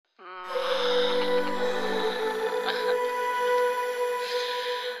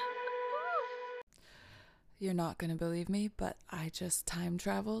not going to believe me, but I just time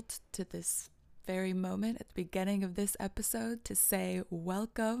traveled to this very moment at the beginning of this episode to say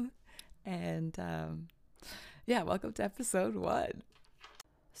welcome. And welcome to episode 1.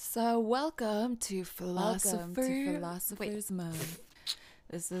 So, welcome to Philosopher's Mode.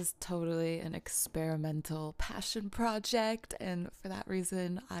 This is totally an experimental passion project, and for that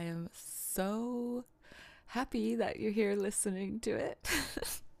reason, I am so happy that you're here listening to it.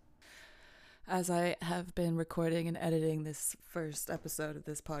 As I have been recording and editing this first episode of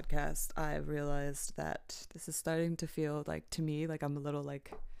this podcast, I realized that this is starting to feel like, to me, like I'm a little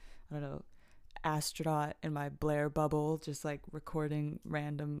like, I don't know, astronaut in my Blair bubble, just like recording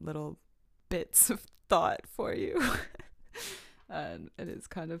random little bits of thought for you. And it is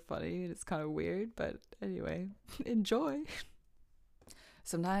kind of funny and it's kind of weird, but anyway, enjoy.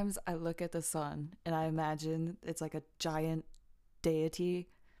 Sometimes I look at the sun and I imagine it's like a giant deity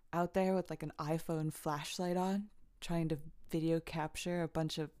out there with like an iPhone flashlight on, trying to video capture a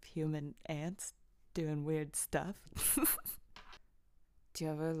bunch of human ants doing weird stuff. Do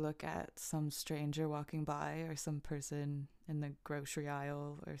you ever look at some stranger walking by or some person in the grocery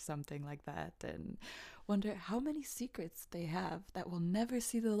aisle or something like that and wonder how many secrets they have that will never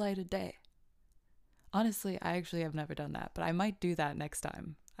see the light of day? Honestly, I actually have never done that, but I might do that next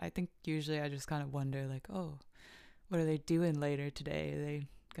time. I think usually I just kind of wonder like, oh, what are they doing later today? Are they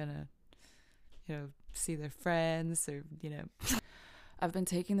gonna, see their friends or, I've been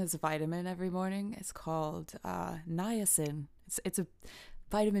taking this vitamin every morning. It's called niacin. It's a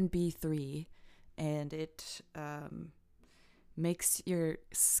vitamin B3, and it makes your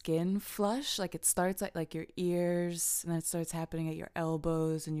skin flush. Like it starts at like your ears, and then it starts happening at your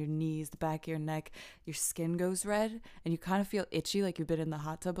elbows and your knees, the back of your neck. Your skin goes red, and you kind of feel itchy, like you've been in the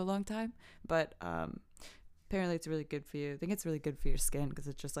hot tub a long time. But apparently it's really good for you. I think it's really good for your skin because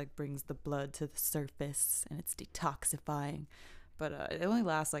it just like brings the blood to the surface and it's detoxifying. But it only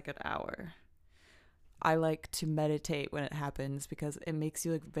lasts like an hour. I like to meditate when it happens because it makes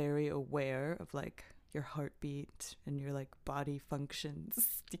you like very aware of like your heartbeat and your like body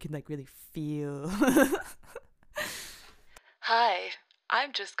functions. You can like really feel. Hi,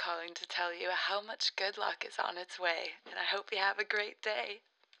 I'm just calling to tell you how much good luck is on its way, and I hope you have a great day.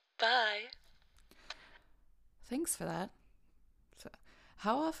 Bye. Thanks for that. So,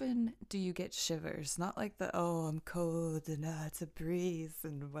 how often do you get shivers? Not like the, oh, I'm cold and it's a breeze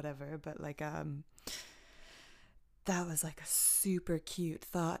and whatever, but like, that was like a super cute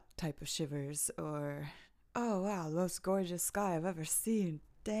thought type of shivers, or, oh wow, the most gorgeous sky I've ever seen.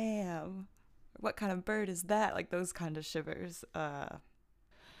 Damn. What kind of bird is that? Like those kind of shivers.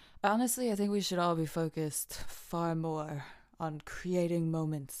 Honestly, I think we should all be focused far more on creating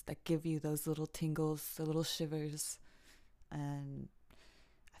moments that give you those little tingles, the little shivers. And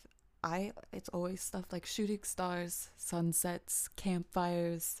it's always stuff like shooting stars, sunsets,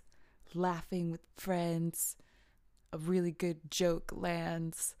 campfires, laughing with friends, a really good joke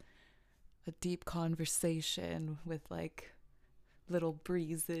lands, a deep conversation with like little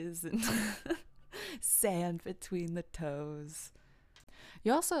breezes and sand between the toes.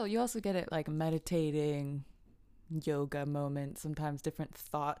 You also get it like meditating, yoga moments, sometimes different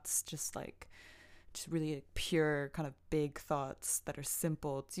thoughts, just really like pure kind of big thoughts that are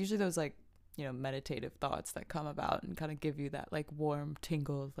simple. It's usually those like, meditative thoughts that come about and kind of give you that like warm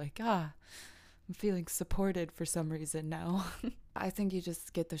tingle of like, I'm feeling supported for some reason now. I think you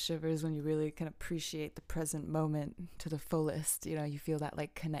just get the shivers when you really can appreciate the present moment to the fullest. You feel that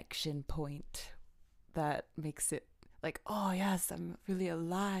like connection point that makes it like, oh yes, I'm really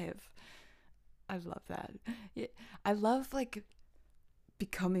alive. I love that. Yeah, I love like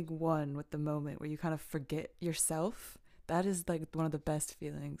becoming one with the moment where you kind of forget yourself. That is like one of the best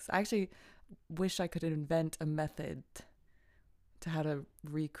feelings. I actually wish I could invent a method to how to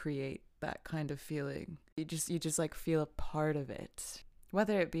recreate that kind of feeling. You just like feel a part of it.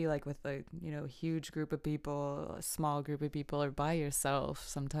 Whether it be like with a, huge group of people, a small group of people, or by yourself,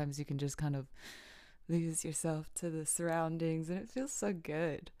 sometimes you can just kind of lose yourself to the surroundings and it feels so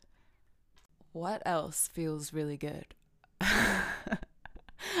good. What else feels really good?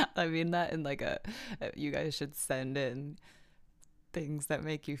 I mean that in like you guys should send in things that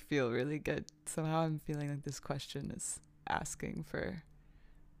make you feel really good. Somehow I'm feeling like this question is asking for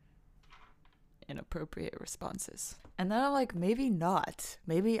inappropriate responses. And then I'm like, maybe not.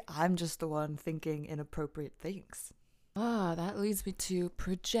 Maybe I'm just the one thinking inappropriate things. That leads me to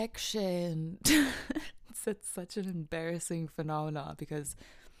projection. It's such an embarrassing phenomenon because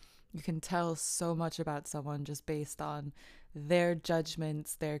you can tell so much about someone just based on their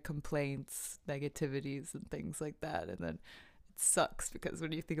judgments, their complaints, negativities, and things like that. And then it sucks because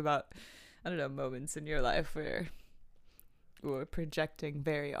when you think about I don't know, moments in your life where you're projecting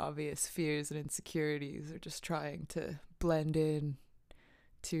very obvious fears and insecurities or just trying to blend in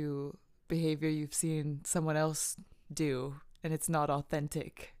to behavior you've seen someone else do and it's not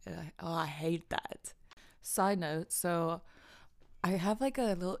authentic. And I hate that. Side note, so I have like a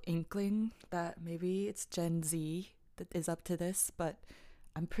little inkling that maybe it's Gen Z that is up to this, but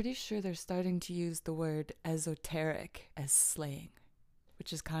I'm pretty sure they're starting to use the word esoteric as slang,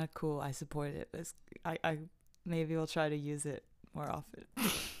 which is kind of cool. I support it. I maybe will try to use it more often.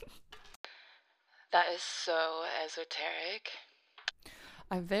 That is so esoteric.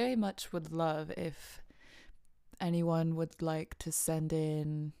 I very much would love if anyone would like to send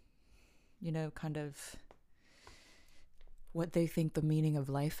in, kind of what they think the meaning of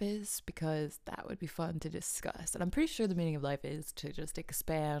life is, because that would be fun to discuss. And I'm pretty sure the meaning of life is to just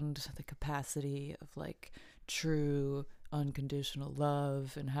expand the capacity of like true unconditional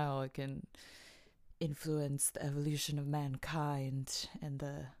love and how it can influence the evolution of mankind and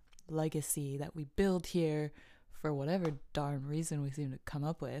the legacy that we build here for whatever darn reason we seem to come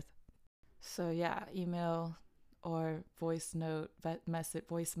up with. So yeah, email or voice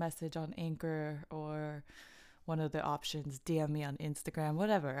message on Anchor, or one of the options, DM me on Instagram,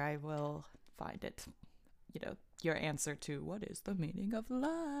 whatever. I will find it. Your answer to what is the meaning of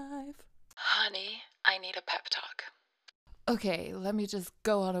life. Honey, I need a pep talk. Okay, let me just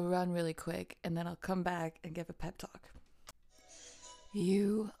go on a run really quick and then I'll come back and give a pep talk.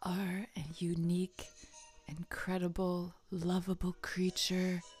 You are a unique, incredible, lovable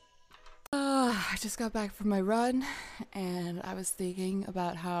creature. I just got back from my run and I was thinking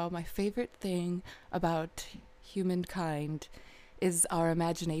about how my favorite thing about humankind is our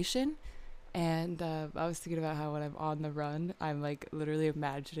imagination. And I was thinking about how when I'm on the run, I'm like literally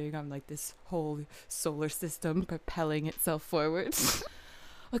imagining I'm like this whole solar system propelling itself forward.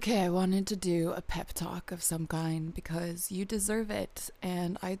 Okay, I wanted to do a pep talk of some kind because you deserve it,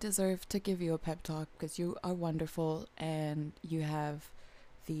 and I deserve to give you a pep talk because you are wonderful and you have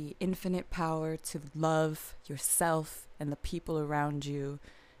the infinite power to love yourself and the people around you,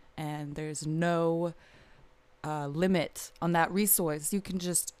 and there's no limit on that resource. You can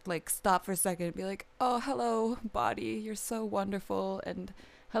just like stop for a second and be like, oh, hello body, you're so wonderful, and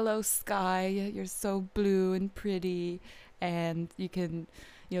hello sky, you're so blue and pretty, and you can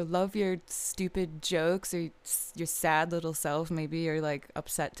love your stupid jokes or your sad little self. Maybe you're like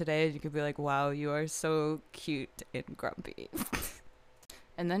upset today and you could be like, wow, you are so cute and grumpy.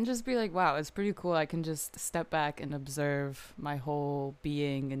 And then just be like, wow, it's pretty cool. I can just step back and observe my whole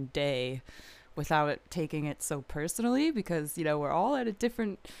being and day without it taking it so personally, because, we're all at a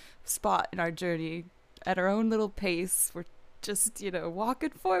different spot in our journey at our own little pace. We're just, walking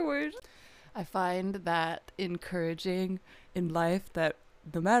forward. I find that encouraging in life that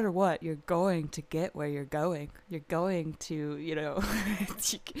no matter what, you're going to get where you're going. You're going to,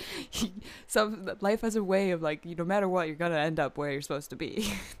 life has a way of like, no matter what, you're going to end up where you're supposed to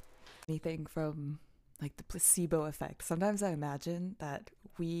be. Anything from like the placebo effect. Sometimes I imagine that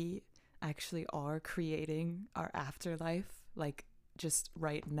we actually are creating our afterlife, like just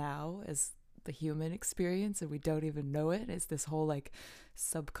right now as the human experience, and we don't even know it. It's this whole like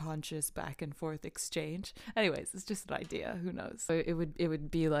subconscious back and forth exchange. Anyways, it's just an idea, who knows. So it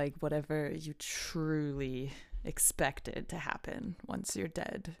would be like whatever you truly expected to happen once you're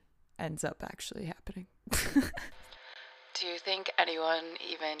dead ends up actually happening. Do you think anyone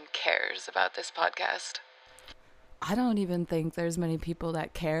even cares about this podcast? I don't even think there's many people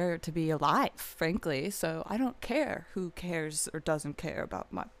that care to be alive, frankly, so I don't care who cares or doesn't care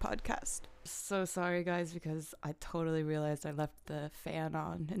about my podcast. So sorry, guys, because I totally realized I left the fan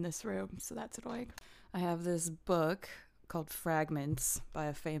on in this room, so that's annoying. I have this book called Fragments by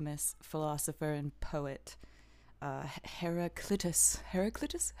a famous philosopher and poet, Heraclitus.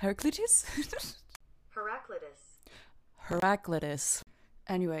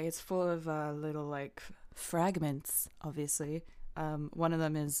 Anyway, it's full of little like fragments, obviously. One of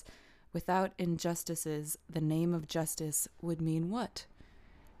them is, without injustices, the name of justice would mean what?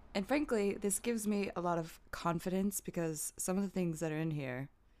 And frankly, this gives me a lot of confidence because some of the things that are in here,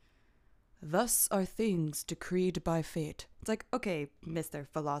 thus are things decreed by fate. It's like, okay, Mr.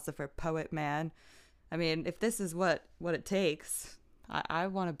 Philosopher Poet Man. I mean, if this is what it takes, I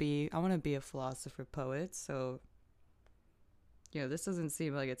want to be a philosopher poet, so this doesn't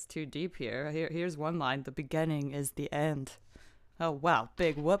seem like it's too deep here. Here's one line, the beginning is the end. Oh wow,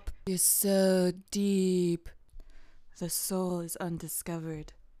 big whoop. You're so deep. The soul is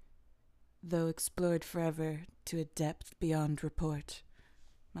undiscovered, though explored forever to a depth beyond report.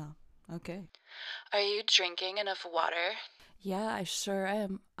 Oh, okay. Are you drinking enough water? Yeah, I sure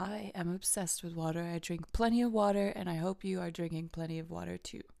am. I am obsessed with water. I drink plenty of water, and I hope you are drinking plenty of water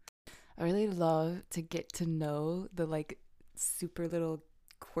too. I really love to get to know the like super little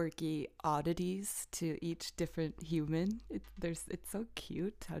quirky oddities to each different human. It's so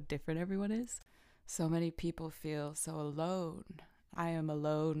cute how different everyone is. So many people feel so alone. I am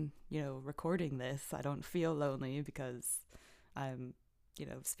alone, recording this. I don't feel lonely because I'm,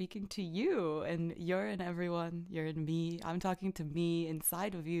 speaking to you, and you're in everyone. You're in me. I'm talking to me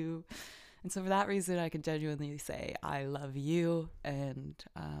inside of you. And so for that reason, I can genuinely say I love you, and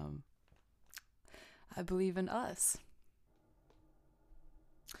I believe in us.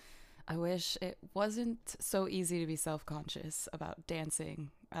 I wish it wasn't so easy to be self conscious about dancing.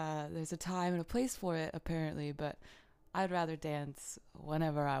 There's a time and a place for it, apparently, but I'd rather dance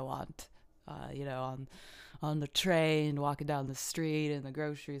whenever I want. On the train, walking down the street, in the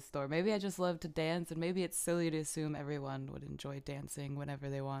grocery store. Maybe I just love to dance, and maybe it's silly to assume everyone would enjoy dancing whenever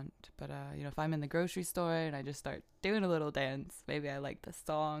they want. But if I'm in the grocery store and I just start doing a little dance, maybe I like the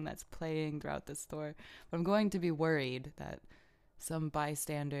song that's playing throughout the store. But I'm going to be worried that some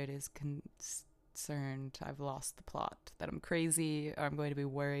bystander is concerned I've lost the plot, that I'm crazy, or I'm going to be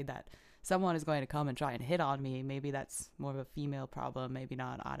worried that someone is going to come and try and hit on me. Maybe that's more of a female problem, maybe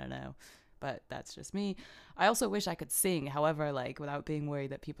not, I don't know. But that's just me. I also wish I could sing, however, like without being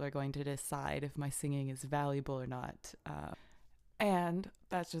worried that people are going to decide if my singing is valuable or not. And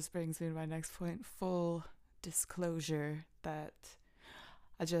that just brings me to my next point, full disclosure that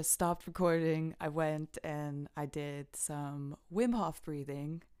I just stopped recording. I went and I did some Wim Hof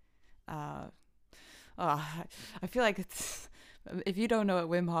breathing. Uh, I feel like if you don't know what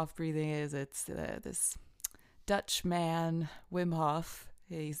Wim Hof breathing is, it's this Dutch man, Wim Hof.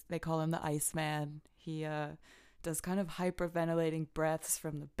 They call him the Iceman. He does kind of hyperventilating breaths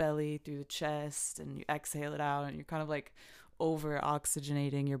from the belly through the chest, and you exhale it out, and you're kind of like over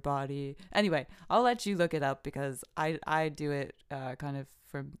oxygenating your body. Anyway, I'll let you look it up because I do it kind of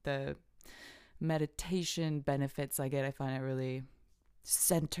from the meditation benefits I get. I find it really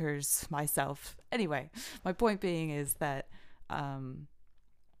centers myself. Anyway, my point being is that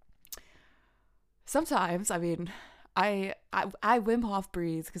sometimes, I mean, I Wim Hof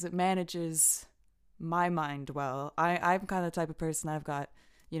breathe because it manages my mind well. I'm kind of the type of person, I've got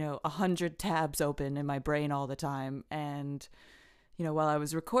 100 tabs open in my brain all the time, and while I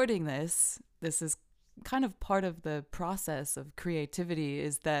was recording this is kind of part of the process of creativity,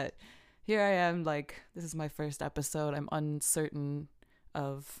 is that here I am, like, this is my first episode. I'm uncertain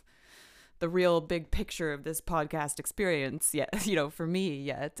of the real big picture of this podcast experience yet, for me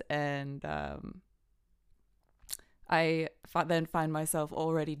yet. And I then find myself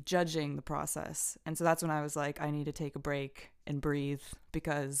already judging the process. And so that's when I was like, I need to take a break and breathe,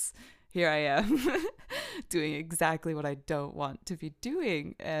 because here I am doing exactly what I don't want to be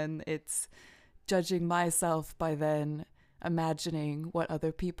doing. And it's judging myself by then imagining what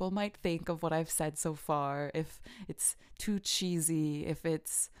other people might think of what I've said so far, if it's too cheesy, if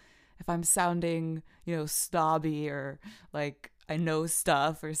I'm sounding, snobby, or like I know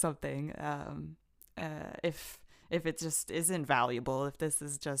stuff or something. If it just isn't valuable, if this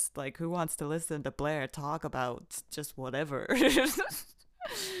is just like, who wants to listen to Blair talk about just whatever?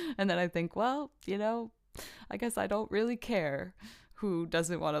 And then I think, well, I guess I don't really care who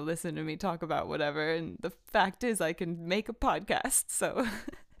doesn't want to listen to me talk about whatever. And the fact is, I can make a podcast. So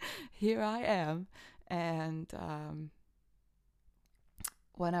here I am. And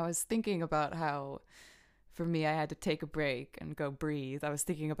when I was thinking about how, for me, I had to take a break and go breathe, I was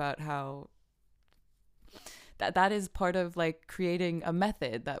thinking about how that is part of like creating a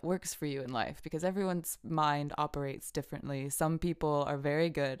method that works for you in life, because everyone's mind operates differently. Some people are very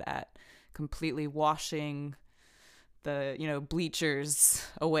good at completely washing the bleachers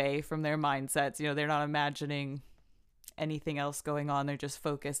away from their mindsets. They're not imagining anything else going on. They're just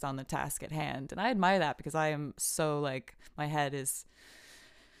focused on the task at hand. And I admire that, because I am so, like, my head is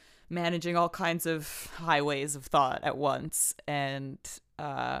managing all kinds of highways of thought at once. And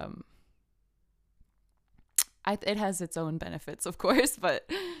it has its own benefits, of course, but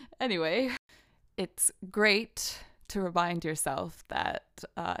anyway, it's great to remind yourself that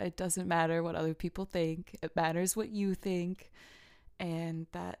it doesn't matter what other people think, it matters what you think, and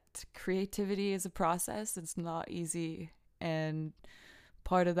that creativity is a process. It's not easy, and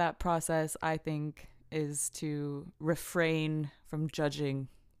part of that process, I think, is to refrain from judging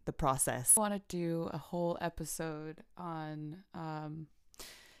the process. I want to do a whole episode on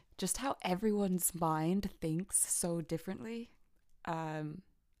just how everyone's mind thinks so differently.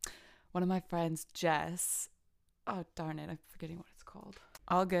 One of my friends, Jess, oh darn it, I'm forgetting what it's called.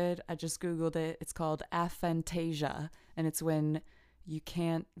 All good. I just Googled it. It's called aphantasia, and it's when you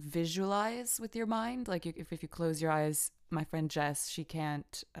can't visualize with your mind. Like if you close your eyes, my friend Jess, she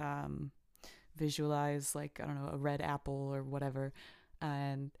can't visualize, like, I don't know, a red apple or whatever.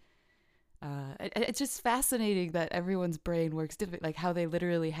 And it's just fascinating that everyone's brain works different, like how they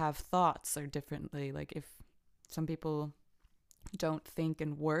literally have thoughts are differently. Like if some people don't think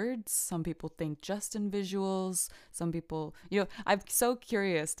in words. Some people think just in visuals. Some people, I'm so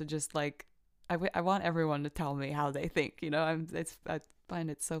curious to just like, I want everyone to tell me how they think. I find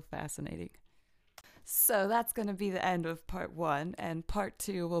it so fascinating. So that's going to be the end of part one, and part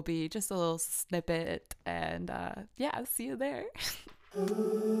two will be just a little snippet. And yeah, I'll see you there.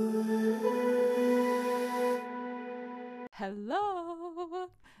 Hello,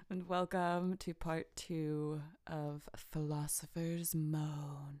 and welcome to part two of Philosopher's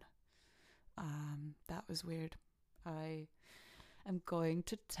Moan. That was weird. I am going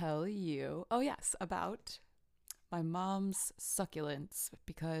to tell you, oh yes, about my mom's succulents,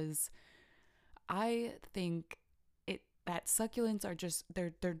 because I think that succulents are just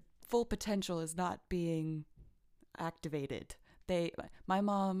their full potential is not being activated. My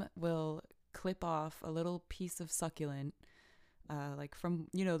mom will clip off a little piece of succulent, like from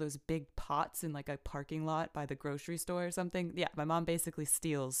those big pots in like a parking lot by the grocery store or something. Yeah, my mom basically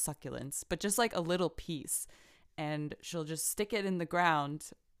steals succulents, but just like a little piece, and she'll just stick it in the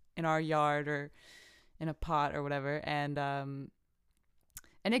ground in our yard or in a pot or whatever, and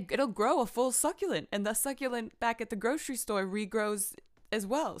it'll grow a full succulent, and the succulent back at the grocery store regrows as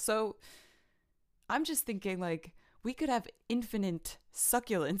well. So I'm just thinking, like, we could have infinite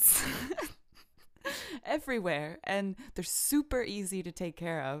succulents everywhere, and they're super easy to take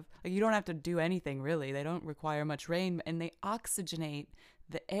care of. Like, you don't have to do anything really. They don't require much rain, and they oxygenate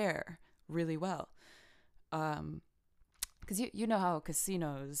the air really well. Because you know how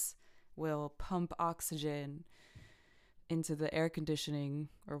casinos will pump oxygen into the air conditioning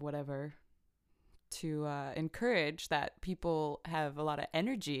or whatever to encourage that people have a lot of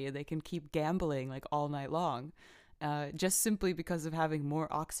energy. They can keep gambling like all night long, just simply because of having more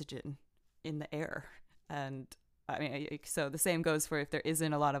oxygen in the air. And I mean, so the same goes for if there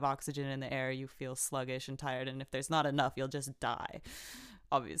isn't a lot of oxygen in the air, you feel sluggish and tired. And if there's not enough, you'll just die,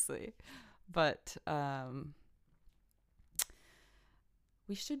 obviously. But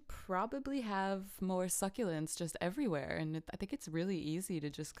we should probably have more succulents just everywhere. And I think it's really easy to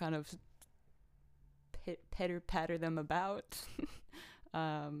just kind of patter them about.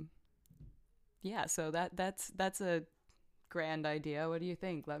 Yeah, so that's a grand idea. What do you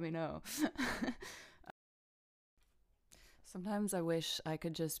think? Let me know. Sometimes I wish I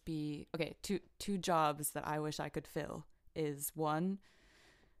could just be okay. Two jobs that I wish I could fill is one,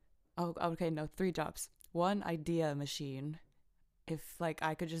 oh, okay, no, three jobs. One, idea machine. If like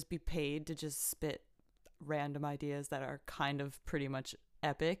I could just be paid to just spit random ideas that are kind of pretty much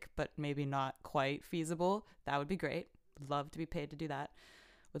epic, but maybe not quite feasible, that would be great. Love to be paid to do that.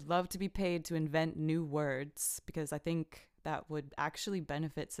 Would love to be paid to invent new words, because I think that would actually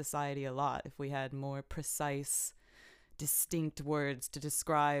benefit society a lot if we had more precise, distinct words to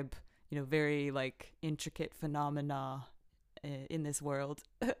describe, very like intricate phenomena in this world.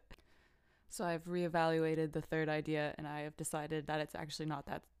 So I've reevaluated the third idea, and I have decided that it's actually not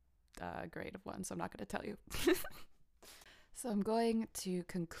that great of one, so I'm not going to tell you. So I'm going to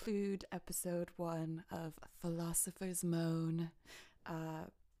conclude episode one of Philosopher's Moan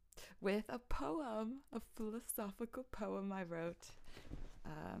with a poem, a philosophical poem I wrote.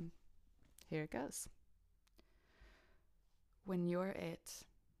 Here it goes. When you're it,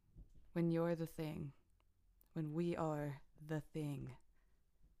 when you're the thing, when we are the thing,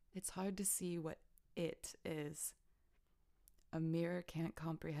 it's hard to see what it is. A mirror can't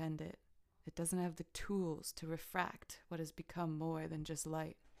comprehend it. It doesn't have the tools to refract what has become more than just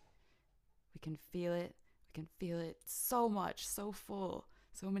light. We can feel it. We can feel it so much, so full,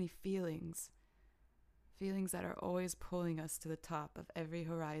 so many feelings. Feelings that are always pulling us to the top of every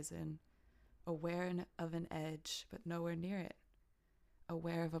horizon, aware of an edge, but nowhere near it.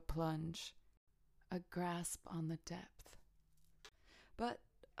 Aware of a plunge, a grasp on the depth. But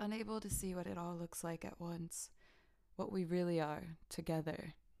unable to see what it all looks like at once, what we really are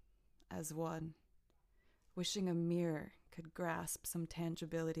together as one. Wishing a mirror could grasp some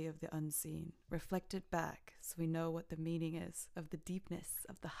tangibility of the unseen, reflect it back so we know what the meaning is of the deepness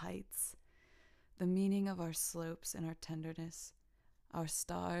of the heights, the meaning of our slopes and our tenderness, our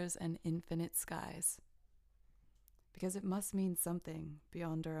stars and infinite skies. Because it must mean something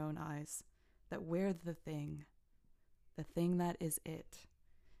beyond our own eyes, that we're the thing that is it,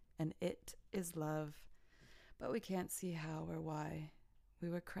 and it is love, but we can't see how or why. We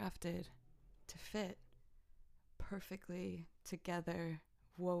were crafted to fit perfectly together,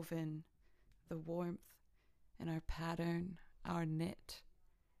 woven, the warmth in our pattern, our knit.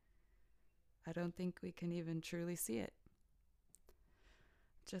 I don't think we can even truly see it.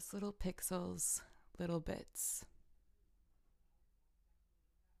 Just little pixels, little bits.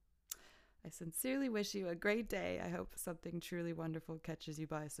 I sincerely wish you a great day. I hope something truly wonderful catches you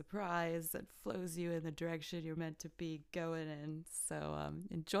by surprise and flows you in the direction you're meant to be going in. So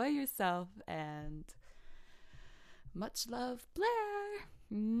enjoy yourself and much love, Blair.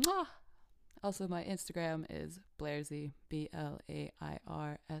 Mwah! Also, my Instagram is Blairsi, Blairsi.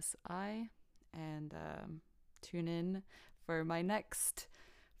 And tune in for my next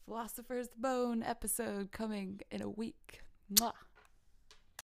Philosopher's Bone episode coming in a week. Mwah!